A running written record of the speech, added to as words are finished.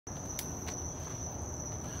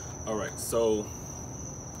Alright, so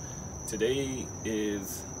today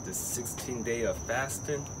is the 16th day of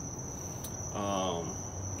fasting.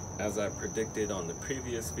 As I predicted on the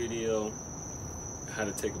previous video, I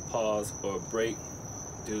had to take a pause or a break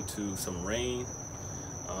due to some rain.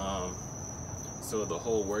 So the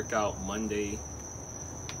whole workout Monday,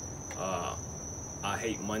 I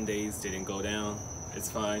hate Mondays, didn't go down.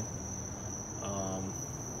 It's fine.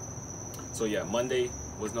 So yeah, Monday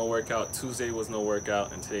was no workout, Tuesday was no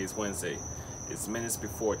workout, and today's Wednesday. It's minutes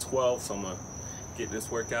before 12, so I'm gonna get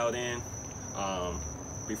this workout in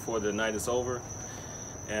before the night is over,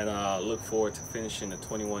 and look forward to finishing the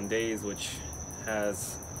 21 days, which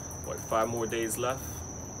has 5 more days left,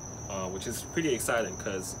 which is pretty exciting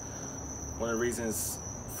because one of the reasons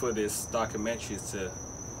for this documentary is to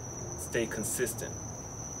stay consistent,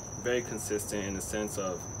 very consistent in the sense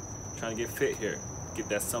of trying to get fit here, get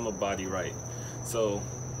that summer body right. So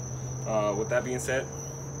with that being said,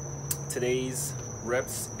 today's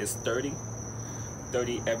reps is 30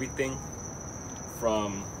 everything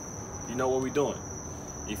from, you know what we're doing.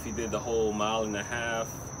 If you did the whole 1.5 miles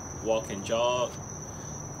walk and jog,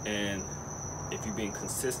 and if you're being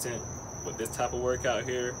consistent with this type of workout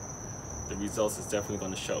here, the results is definitely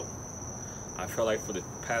going to show. I feel like for the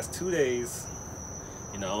past 2 days,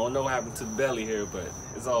 I don't know what happened to the belly here, but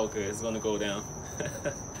it's all good. It's going to go down.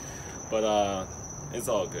 But it's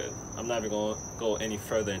all good. I'm not even going to go any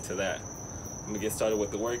further into that. I'm going to get started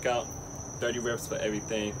with the workout. 30 reps for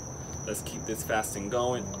everything. Let's keep this fasting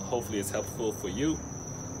going. Hopefully it's helpful for you,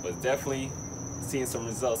 but definitely seeing some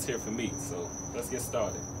results here for me. So let's get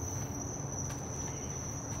started.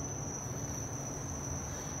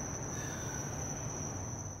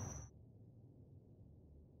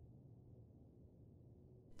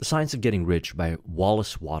 The Science of Getting Rich by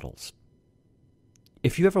Wallace Wattles.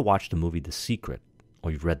 If you ever watched the movie The Secret, or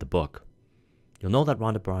you've read the book, you'll know that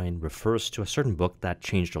Rhonda Byrne refers to a certain book that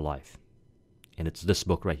changed her life. And it's this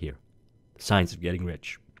book right here, The Science of Getting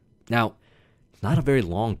Rich. Now, it's not a very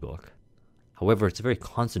long book. However, it's a very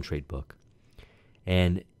concentrated book.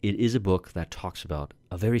 And it is a book that talks about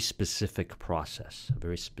a very specific process, a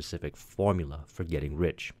very specific formula for getting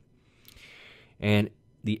rich. And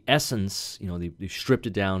the essence, they stripped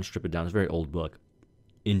it down, it's a very old book,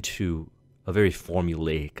 into a very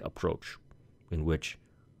formulaic approach in which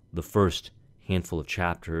the first handful of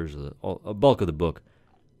chapters, a bulk of the book,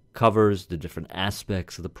 covers the different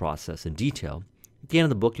aspects of the process in detail. At the end of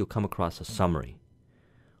the book, you'll come across a summary.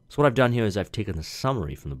 So what I've done here is I've taken the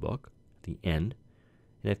summary from the book, at the end,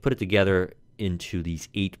 and I've put it together into these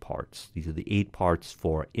 8 parts. These are the 8 parts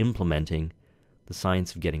for implementing The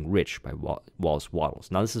Science of Getting Rich by Wallace Wattles.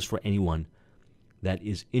 Now, this is for anyone that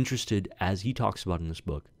is interested, as he talks about in this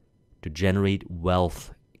book, to generate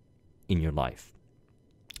wealth in your life.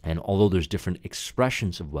 And although there's different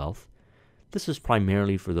expressions of wealth, this is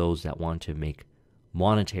primarily for those that want to make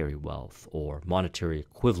monetary wealth or monetary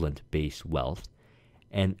equivalent-based wealth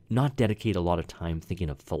and not dedicate a lot of time thinking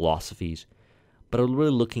of philosophies, but are really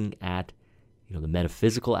looking at the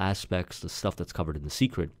metaphysical aspects, the stuff that's covered in The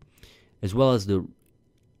Secret, as well as the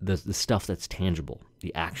stuff that's tangible,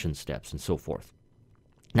 the action steps and so forth.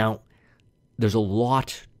 Now, there's a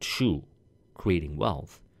lot to creating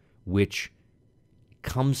wealth, which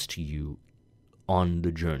comes to you on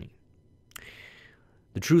the journey.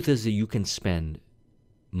 The truth is that you can spend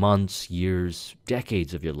months, years,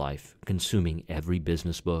 decades of your life consuming every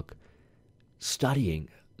business book, studying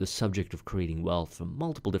the subject of creating wealth from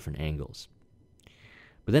multiple different angles.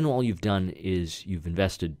 But then all you've done is you've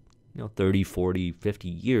invested 30, 40, 50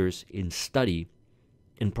 years in study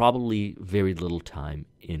and probably very little time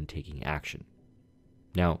in taking action.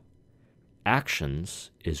 Now,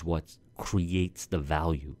 actions is what creates the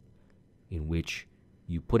value in which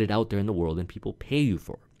you put it out there in the world and people pay you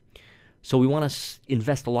for. So we want to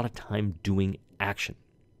invest a lot of time doing action.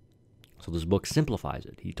 So this book simplifies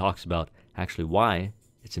it. He talks about actually why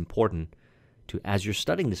it's important to, as you're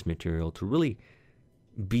studying this material, to really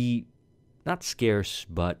be not scarce,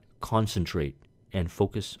 but concentrate and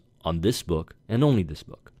focus on this book and only this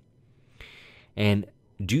book. And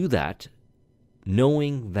do that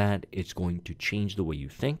knowing that it's going to change the way you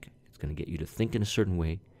think, it's going to get you to think in a certain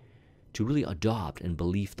way, to really adopt and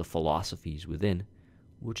believe the philosophies within,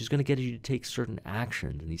 which is going to get you to take certain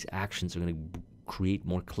actions, and these actions are going to create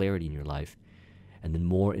more clarity in your life, and then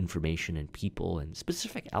more information and people and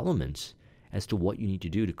specific elements as to what you need to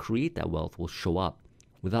do to create that wealth will show up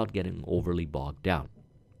without getting overly bogged down.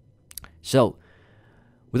 So,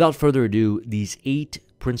 without further ado, these 8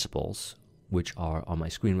 principles, which are on my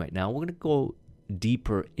screen right now, we're going to go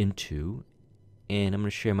deeper into, and I'm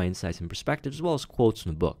going to share my insights and perspectives as well as quotes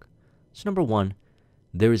from the book. So number 1,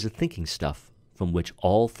 There is a thinking stuff from which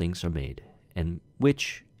all things are made, and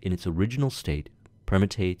which, in its original state,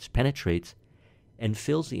 permutates, penetrates, and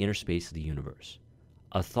fills the inner space of the universe.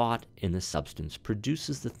 A thought in the substance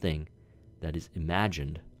produces the thing that is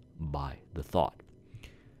imagined by the thought.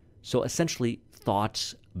 So essentially,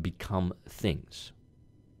 thoughts become things.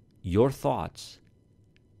 Your thoughts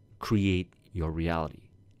create your reality.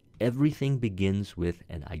 Everything begins with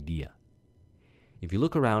an idea. If you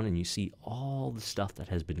look around and you see all the stuff that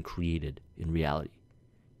has been created in reality,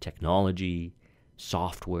 technology,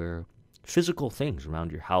 software, physical things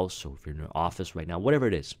around your house, or if you're in your office right now, whatever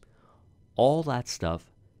it is, all that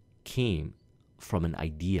stuff came from an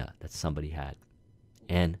idea that somebody had.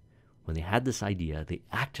 And when they had this idea, they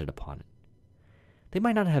acted upon it. They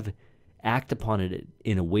might not have acted upon it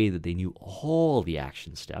in a way that they knew all the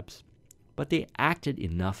action steps, but they acted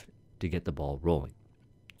enough to get the ball rolling.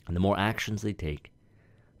 And the more actions they take,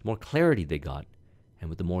 the more clarity they got. And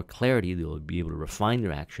with the more clarity, they will be able to refine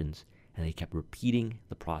their actions. And they kept repeating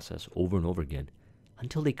the process over and over again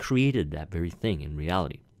until they created that very thing in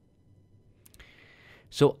reality.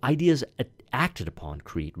 So ideas acted upon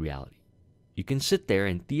create reality. You can sit there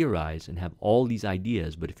and theorize and have all these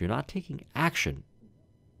ideas, but if you're not taking action,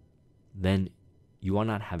 then you are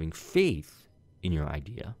not having faith in your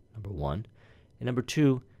idea, number one. And number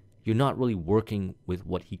two, you're not really working with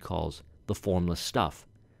what he calls the formless stuff.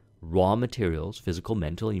 Raw materials, physical,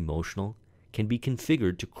 mental, emotional, can be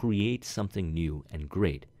configured to create something new and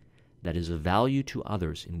great that is of value to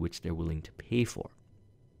others in which they're willing to pay for.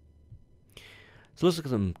 So let's look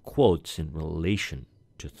at some quotes in relation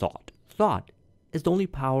to thought. Thought is the only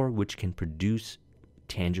power which can produce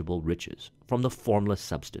tangible riches from the formless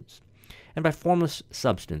substance. And by formless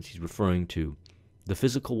substance, he's referring to the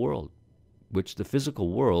physical world, which the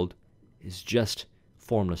physical world is just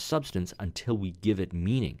formless substance until we give it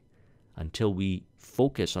meaning, until we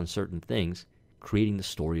focus on certain things, creating the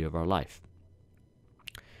story of our life.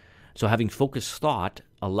 So having focused thought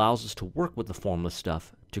allows us to work with the formless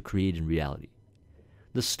stuff to create in reality.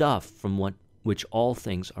 The stuff from which all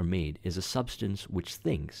things are made is a substance which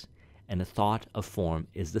thinks, and a thought of form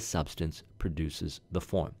is the substance produces the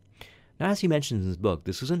form. Now, as he mentions in his book,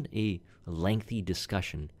 this isn't a lengthy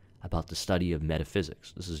discussion about the study of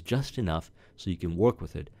metaphysics. This is just enough so you can work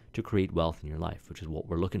with it to create wealth in your life, which is what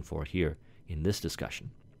we're looking for here in this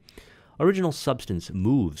discussion. Original substance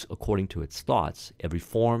moves according to its thoughts. Every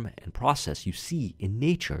form and process you see in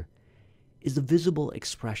nature is the visible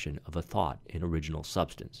expression of a thought in original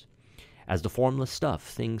substance. As the formless stuff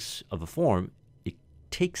thinks of a form, it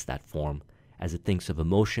takes that form. As it thinks of a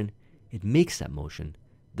motion, it makes that motion.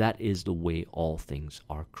 That is the way all things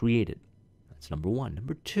are created. That's number one.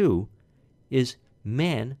 Number two is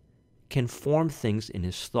man can form things in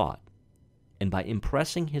his thought, and by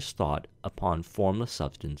impressing his thought upon formless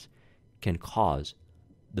substance can cause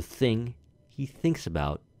the thing he thinks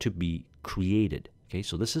about to be created. Okay,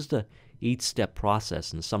 so this is the 8-step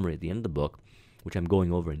process in the summary at the end of the book, which I'm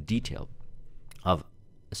going over in detail, of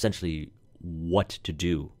essentially what to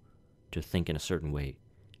do to think in a certain way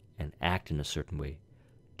and act in a certain way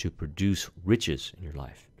to produce riches in your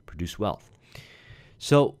life, to produce wealth.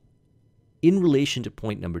 So in relation to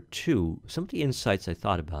point number 2, some of the insights I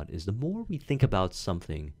thought about is the more we think about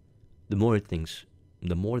something, the more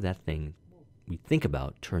that thing we think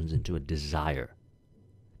about turns into a desire.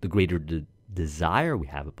 The greater the desire we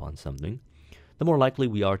have upon something, the more likely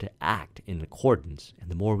we are to act in accordance. And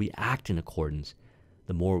the more we act in accordance,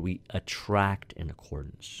 the more we attract in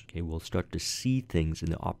accordance. Okay, we'll start to see things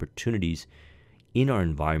and the opportunities in our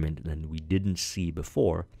environment than we didn't see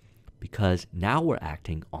before, because now we're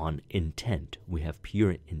acting on intent. We have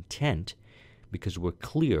pure intent because we're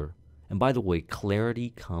clear. And by the way,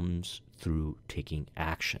 clarity comes through taking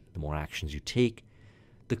action. The more actions you take,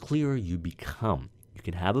 the clearer you become. You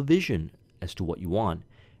can have a vision as to what you want,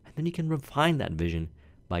 and then you can refine that vision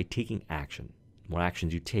by taking action. The more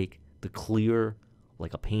actions you take, the clearer,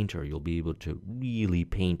 like a painter, you'll be able to really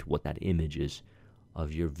paint what that image is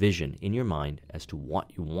of your vision in your mind as to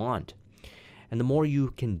what you want. And the more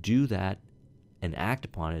you can do that and act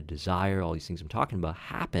upon it, desire, all these things I'm talking about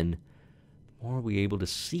happen, the more we're able to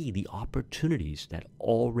see the opportunities that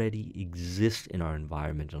already exist in our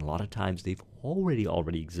environment. And a lot of times they've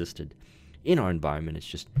already existed in our environment. It's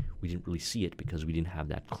just we didn't really see it because we didn't have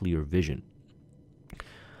that clear vision.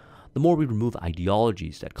 The more we remove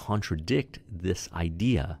ideologies that contradict this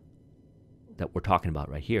idea that we're talking about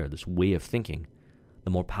right here, this way of thinking, the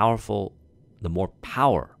more power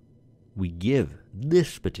we give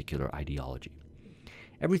this particular ideology.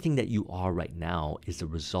 Everything that you are right now is the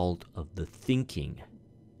result of the thinking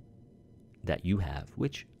that you have,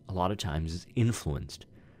 which a lot of times is influenced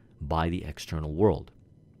by the external world.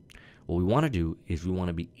 What we want to do is we want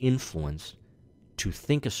to be influenced to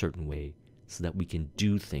think a certain way so that we can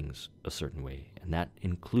do things a certain way. And that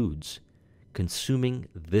includes consuming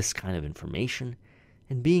this kind of information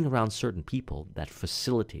and being around certain people that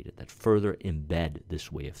facilitate it, that further embed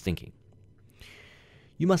this way of thinking.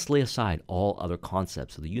 You must lay aside all other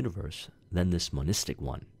concepts of the universe than this monistic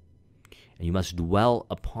one, and you must dwell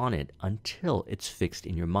upon it until it's fixed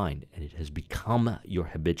in your mind and it has become your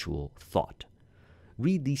habitual thought.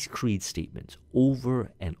 Read these creed statements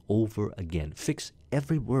over and over again. Fix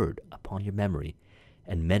every word upon your memory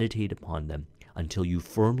and meditate upon them until you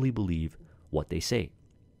firmly believe what they say.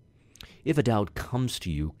 If a doubt comes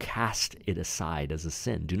to you, cast it aside as a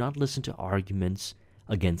sin. Do not listen to arguments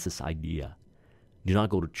against this idea. Do not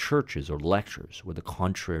go to churches or lectures where the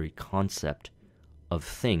contrary concept of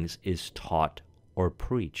things is taught or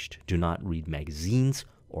preached. Do not read magazines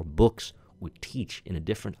or books which teach in a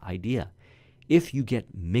different idea. If you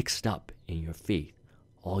get mixed up in your faith,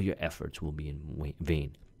 all your efforts will be in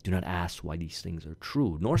vain. Do not ask why these things are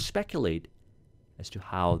true, nor speculate as to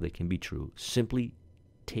how they can be true. Simply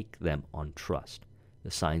take them on trust.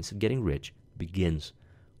 The science of getting rich begins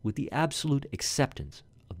with the absolute acceptance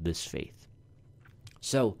of this faith.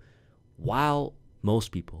 So, while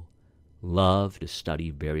most people love to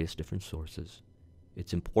study various different sources,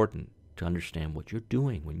 it's important to understand what you're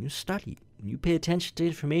doing when you study. When you pay attention to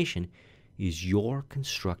information, is you're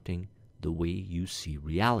constructing the way you see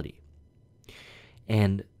reality.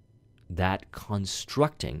 And that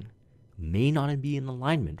constructing may not be in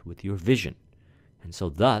alignment with your vision. And so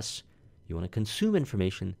thus, you want to consume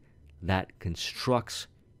information that constructs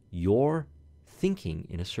your thinking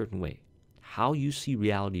in a certain way. How you see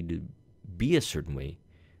reality to be a certain way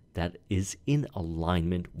that is in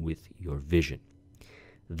alignment with your vision.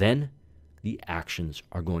 Then the actions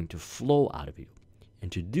are going to flow out of you.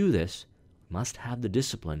 And to do this, we must have the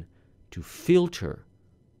discipline to filter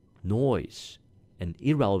noise and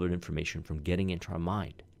irrelevant information from getting into our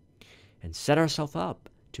mind and set ourselves up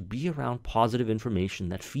to be around positive information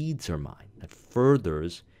that feeds our mind, that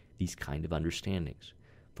furthers these kind of understandings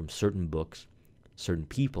from certain books, certain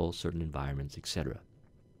people, certain environments, etc.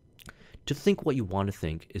 To think what you want to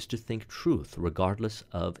think is to think truth, regardless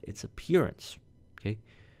of its appearance. Okay?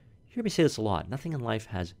 You hear me say this a lot. Nothing in life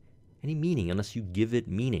has any meaning unless you give it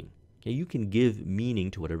meaning. Okay? You can give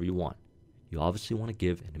meaning to whatever you want. You obviously want to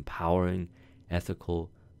give an empowering,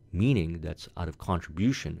 ethical meaning that's out of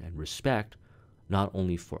contribution and respect, not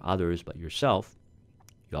only for others but yourself.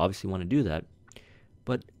 You obviously want to do that.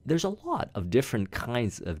 But there's a lot of different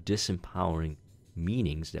kinds of disempowering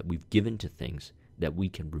meanings that we've given to things that we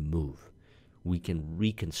can remove. We can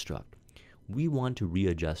reconstruct. We want to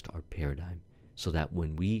readjust our paradigm so that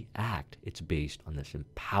when we act, it's based on this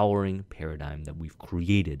empowering paradigm that we've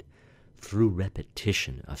created through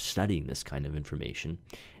repetition of studying this kind of information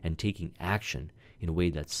and taking action in a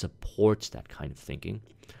way that supports that kind of thinking,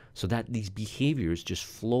 so that these behaviors just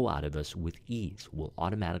flow out of us with ease. We'll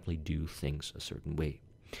automatically do things a certain way.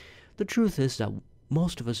 The truth is that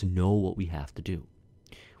most of us know what we have to do.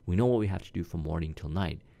 We know what we have to do from morning till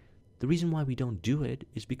night. The reason why we don't do it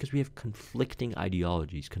is because we have conflicting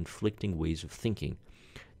ideologies, conflicting ways of thinking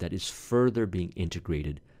that is further being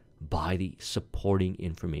integrated by the supporting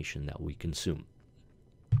information that we consume.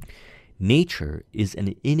 Nature is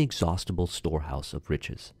an inexhaustible storehouse of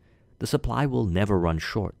riches. The supply will never run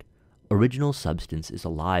short. Original substance is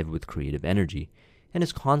alive with creative energy and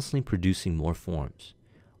is constantly producing more forms.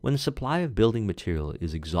 When the supply of building material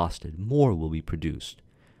is exhausted, more will be produced.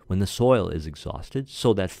 When the soil is exhausted,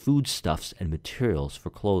 so that foodstuffs and materials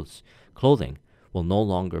for clothing will no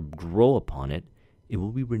longer grow upon it, it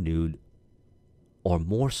will be renewed, or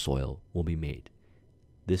more soil will be made.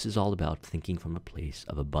 This is all about thinking from a place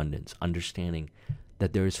of abundance, understanding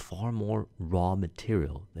that there is far more raw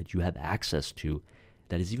material that you have access to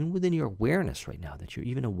that is even within your awareness right now, that you're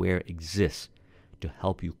even aware exists to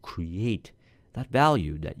help you create that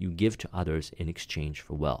value that you give to others in exchange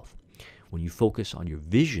for wealth. When you focus on your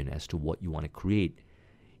vision as to what you want to create,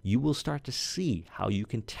 you will start to see how you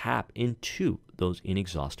can tap into those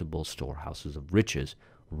inexhaustible storehouses of riches,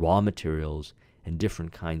 raw materials, and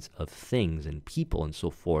different kinds of things and people and so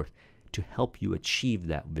forth to help you achieve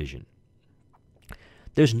that vision.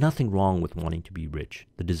 There's nothing wrong with wanting to be rich.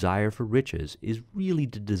 The desire for riches is really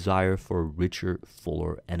the desire for a richer,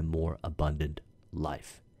 fuller, and more abundant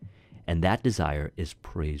life. And that desire is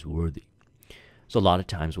praiseworthy. So a lot of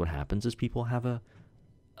times what happens is people have a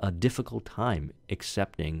difficult time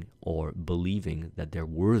accepting or believing that they're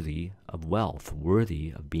worthy of wealth,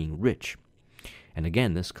 worthy of being rich. And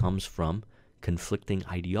again, this comes from conflicting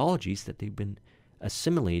ideologies that they've been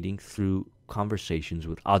assimilating through conversations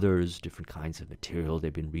with others, different kinds of material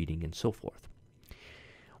they've been reading, and so forth.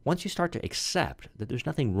 Once you start to accept that there's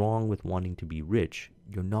nothing wrong with wanting to be rich,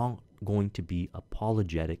 you're not going to be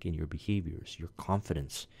apologetic in your behaviors. Your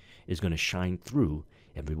confidence is going to shine through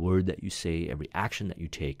every word that you say, every action that you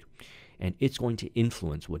take, and it's going to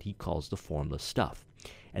influence what he calls the formless stuff.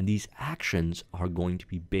 And these actions are going to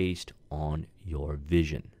be based on your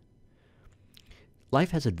vision.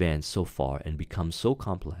 Life has advanced so far and become so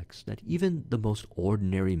complex that even the most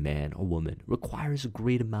ordinary man or woman requires a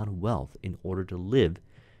great amount of wealth in order to live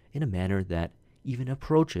in a manner that even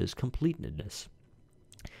approaches completeness.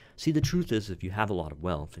 See, the truth is, if you have a lot of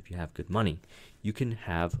wealth, if you have good money, you can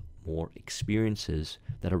have more experiences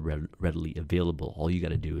that are readily available. All you got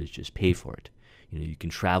to do is just pay for it. You can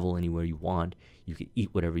travel anywhere you want. You can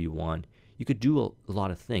eat whatever you want. You could do a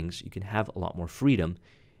lot of things. You can have a lot more freedom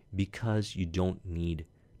because you don't need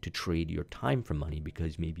to trade your time for money,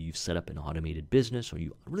 because maybe you've set up an automated business or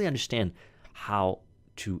you really understand how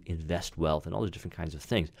to invest wealth and all those different kinds of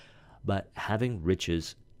things. But having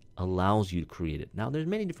riches allows you to create it. Now, there's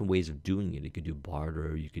many different ways of doing it. You could do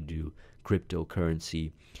barter, you could do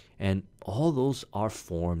cryptocurrency, and all those are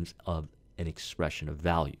forms of an expression of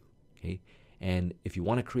value. Okay? And if you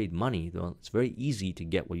want to create money, though, it's very easy to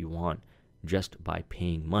get what you want just by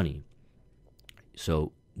paying money.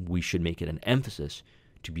 So we should make it an emphasis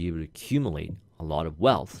to be able to accumulate a lot of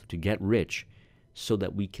wealth, to get rich, so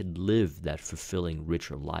that we can live that fulfilling,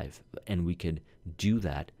 richer life. And we can do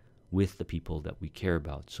that with the people that we care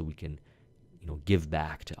about, so we can, give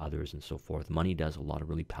back to others and so forth. Money does a lot of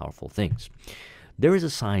really powerful things. There is a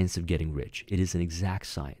science of getting rich. It is an exact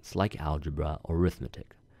science, like algebra or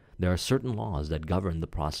arithmetic. There are certain laws that govern the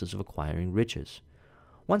process of acquiring riches.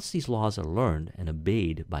 Once these laws are learned and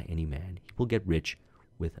obeyed by any man, he will get rich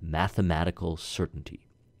with mathematical certainty.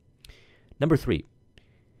 Number 3,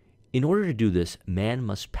 in order to do this, man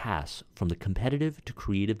must pass from the competitive to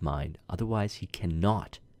creative mind, otherwise he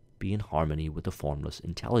cannot be in harmony with the formless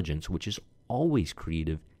intelligence, which is always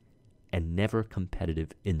creative and never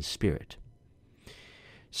competitive in spirit.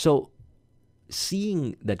 So,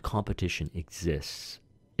 seeing that competition exists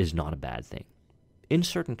is not a bad thing. In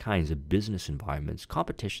certain kinds of business environments,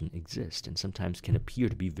 competition exists and sometimes can appear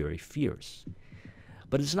to be very fierce.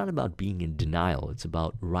 But it's not about being in denial. It's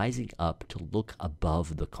about rising up to look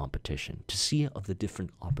above the competition, to see of the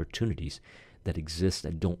different opportunities that exist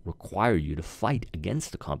that don't require you to fight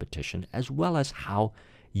against the competition, as well as how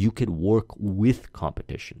you could work with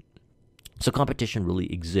competition. So competition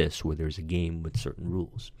really exists where there's a game with certain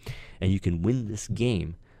rules. And you can win this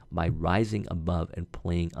game by rising above and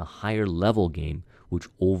playing a higher level game which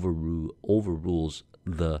overrules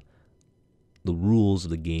the rules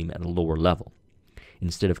of the game at a lower level.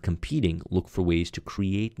 Instead of competing, look for ways to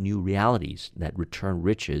create new realities that return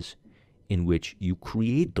riches in which you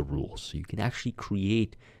create the rules. So you can actually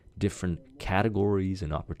create different categories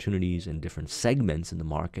and opportunities and different segments in the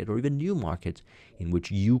market, or even new markets in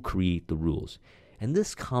which you create the rules. And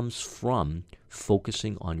this comes from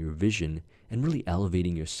focusing on your vision and really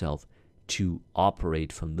elevating yourself to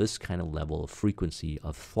operate from this kind of level of frequency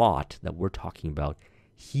of thought that we're talking about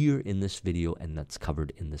here in this video and that's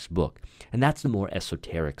covered in this book. And that's the more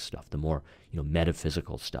esoteric stuff, the more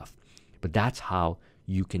metaphysical stuff. But that's how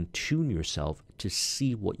you can tune yourself to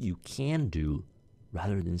see what you can do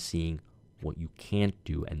rather than seeing what you can't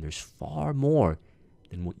do. And there's far more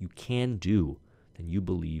than what you can do than you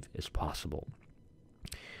believe is possible.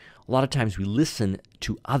 A lot of times we listen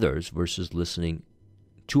to others versus listening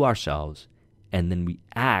to ourselves, and then we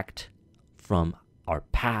act from our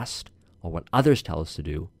past or what others tell us to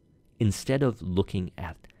do, instead of looking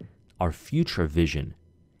at our future vision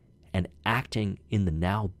and acting in the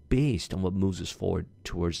now based on what moves us forward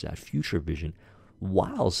towards that future vision,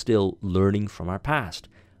 while still learning from our past,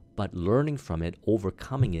 but learning from it,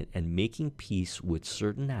 overcoming it, and making peace with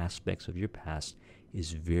certain aspects of your past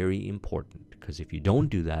is very important, because if you don't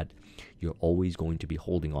do that, you're always going to be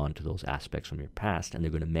holding on to those aspects from your past, and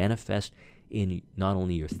they're going to manifest in not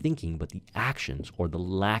only your thinking, but the actions or the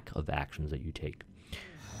lack of actions that you take.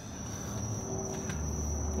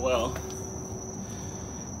 Well,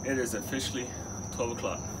 it is officially 12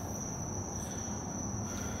 o'clock.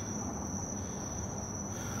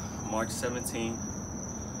 March 17,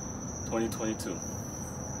 2022.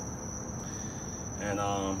 And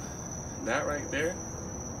that right there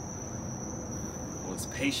was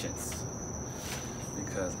patience,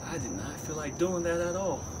 because I did not feel like doing that at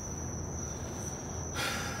all.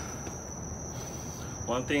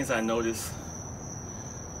 One thing I notice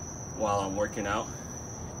while I'm working out,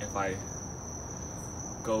 if I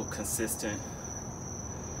go consistent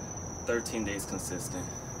 13 days consistent.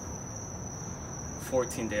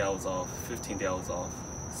 14 day I was off, 15 day I was off,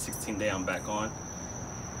 16 day I'm back on.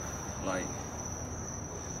 Like,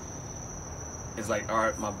 it's like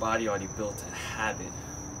my body already built a habit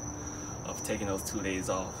of taking those 2 days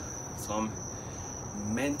off. So I'm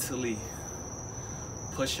mentally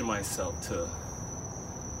pushing myself to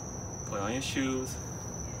put on your shoes,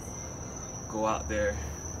 go out there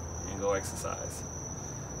and go exercise.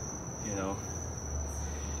 You know,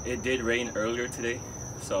 it did rain earlier today,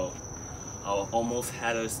 so I almost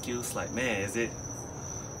had an excuse like, man, is it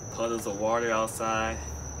puddles of water outside?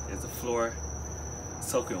 Is the floor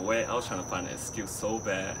soaking wet? I was trying to find an excuse so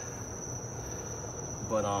bad.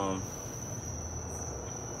 But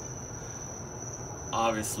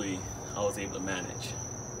obviously I was able to manage.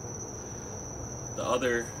 The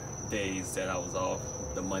other days that I was off,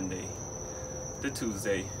 the Monday, the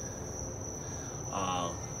Tuesday,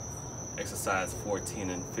 exercise 14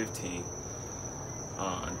 and 15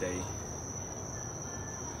 day.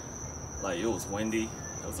 Like, it was windy,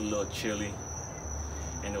 it was a little chilly,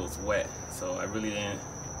 and it was wet, so I really didn't,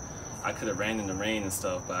 I could have ran in the rain and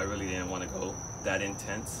stuff, but I really didn't want to go that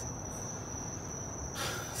intense.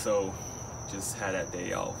 So just had that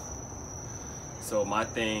day off. So my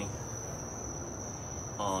thing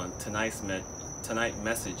on tonight's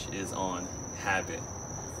message is on habit.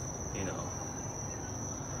 You know,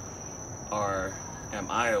 am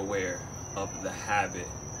I aware of the habit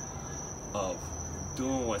of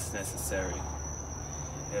doing what's necessary?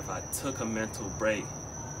 If I took a mental break,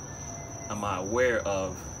 am I aware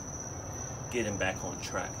of getting back on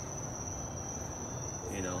track?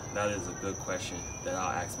 You know, that is a good question that I'll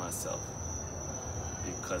ask myself,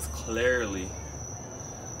 because clearly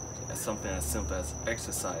something as simple as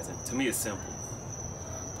exercising, to me, it's simple.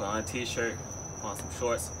 Put on a t-shirt, put on some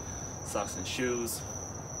shorts, socks and shoes,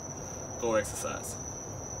 go exercise.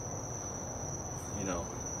 You know,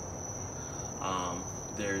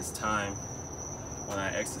 there's time when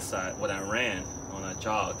I exercise, when I ran, when I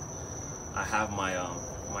jogged, I have my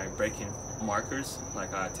my breaking markers.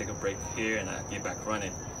 Like, I take a break here and I get back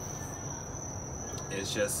running.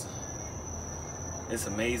 It's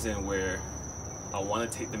amazing where I want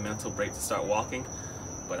to take the mental break to start walking,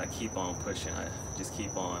 but I keep on pushing. I just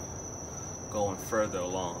keep on going further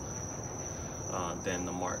along than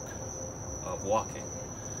the mark of walking.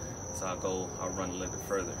 So I'll run a little bit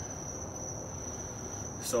further.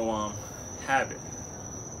 So habit.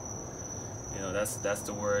 You know, that's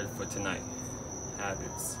the word for tonight.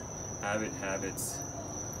 Habits. Habits.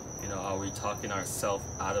 You know, are we talking ourselves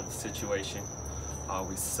out of a situation? Are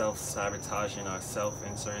we self-sabotaging ourselves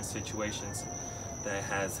in certain situations that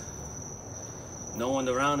has no one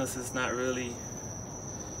around us is not really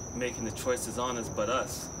making the choices on us but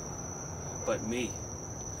us, but me?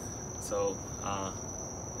 So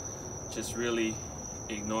just really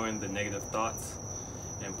ignoring the negative thoughts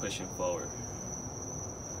and pushing forward.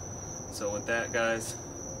 So with that, guys,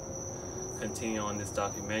 continue on this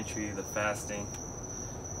documentary, the fasting.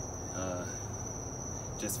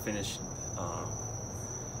 Just finished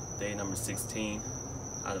day number 16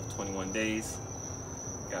 out of 21 days.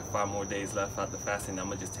 Got 5 more days left out the fasting. I'm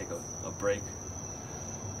gonna just take a break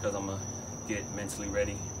because I'm gonna get mentally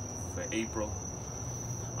ready for April.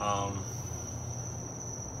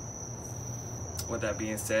 With that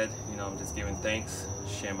being said, you know, I'm just giving thanks,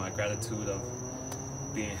 sharing my gratitude of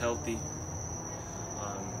being healthy,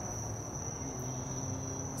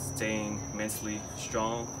 staying mentally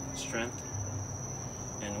strong, strength,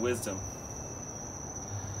 and wisdom.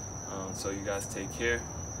 So you guys take care.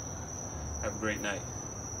 Have a great night.